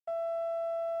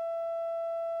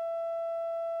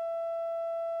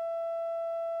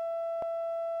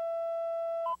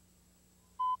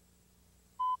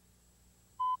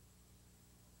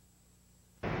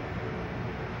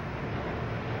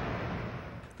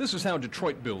This is how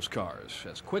Detroit builds cars,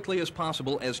 as quickly as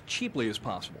possible, as cheaply as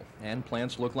possible. And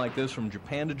plants look like this from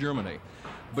Japan to Germany.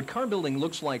 But car building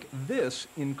looks like this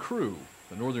in Crewe,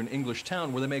 the northern English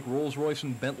town where they make Rolls-Royce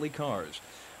and Bentley cars.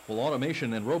 While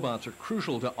automation and robots are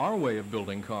crucial to our way of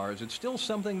building cars, it's still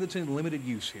something that's in limited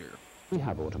use here. We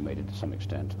have automated to some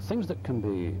extent. Things that can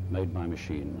be made by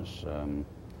machines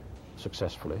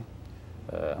successfully.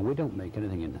 And we don't make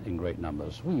anything in great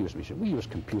numbers. We use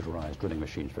computerized drilling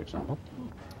machines, for example,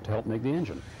 to help make the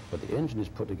engine. But the engine is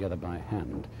put together by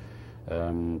hand.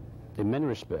 In many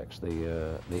respects,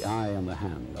 the eye and the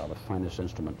hand are the finest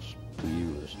instruments to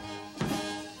use.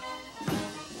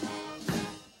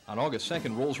 On August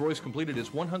 2nd, Rolls-Royce completed its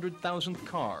 100,000th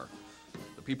car.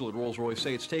 The people at Rolls-Royce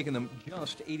say it's taken them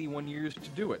just 81 years to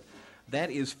do it.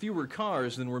 That is fewer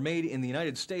cars than were made in the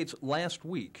United States last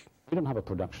week. We don't have a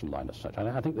production line as such.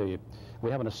 I think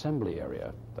we have an assembly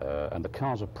area, and the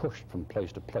cars are pushed from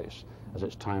place to place as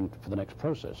it's time for the next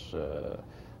process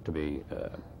to be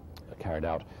carried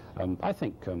out. I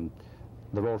think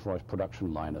the Rolls-Royce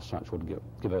production line as such would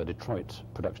give a Detroit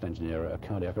production engineer a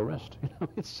cardiac arrest. You know,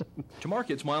 To mark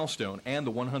its milestone and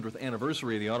the 100th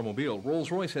anniversary of the automobile,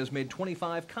 Rolls-Royce has made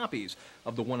 25 copies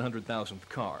of the 100,000th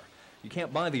car. You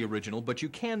can't buy the original, but you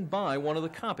can buy one of the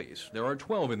copies. There are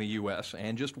 12 in the U.S.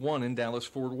 and just one in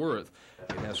Dallas-Fort Worth.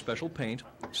 It has special paint,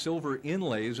 silver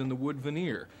inlays in the wood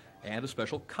veneer, and a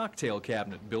special cocktail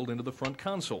cabinet built into the front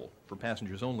console, for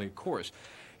passengers only, of course.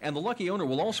 And the lucky owner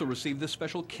will also receive this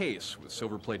special case with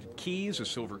silver-plated keys, a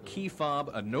silver key fob,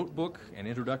 a notebook, an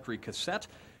introductory cassette,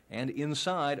 and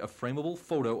inside a frameable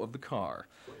photo of the car.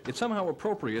 It's somehow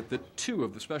appropriate that 2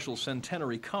 of the special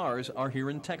Centenary cars are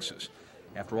here in Texas.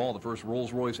 After all, the first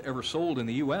Rolls-Royce ever sold in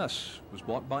the U.S. was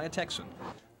bought by a Texan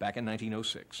back in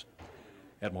 1906.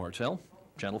 Ed Martell,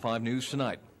 Channel 5 News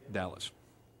Tonight, Dallas.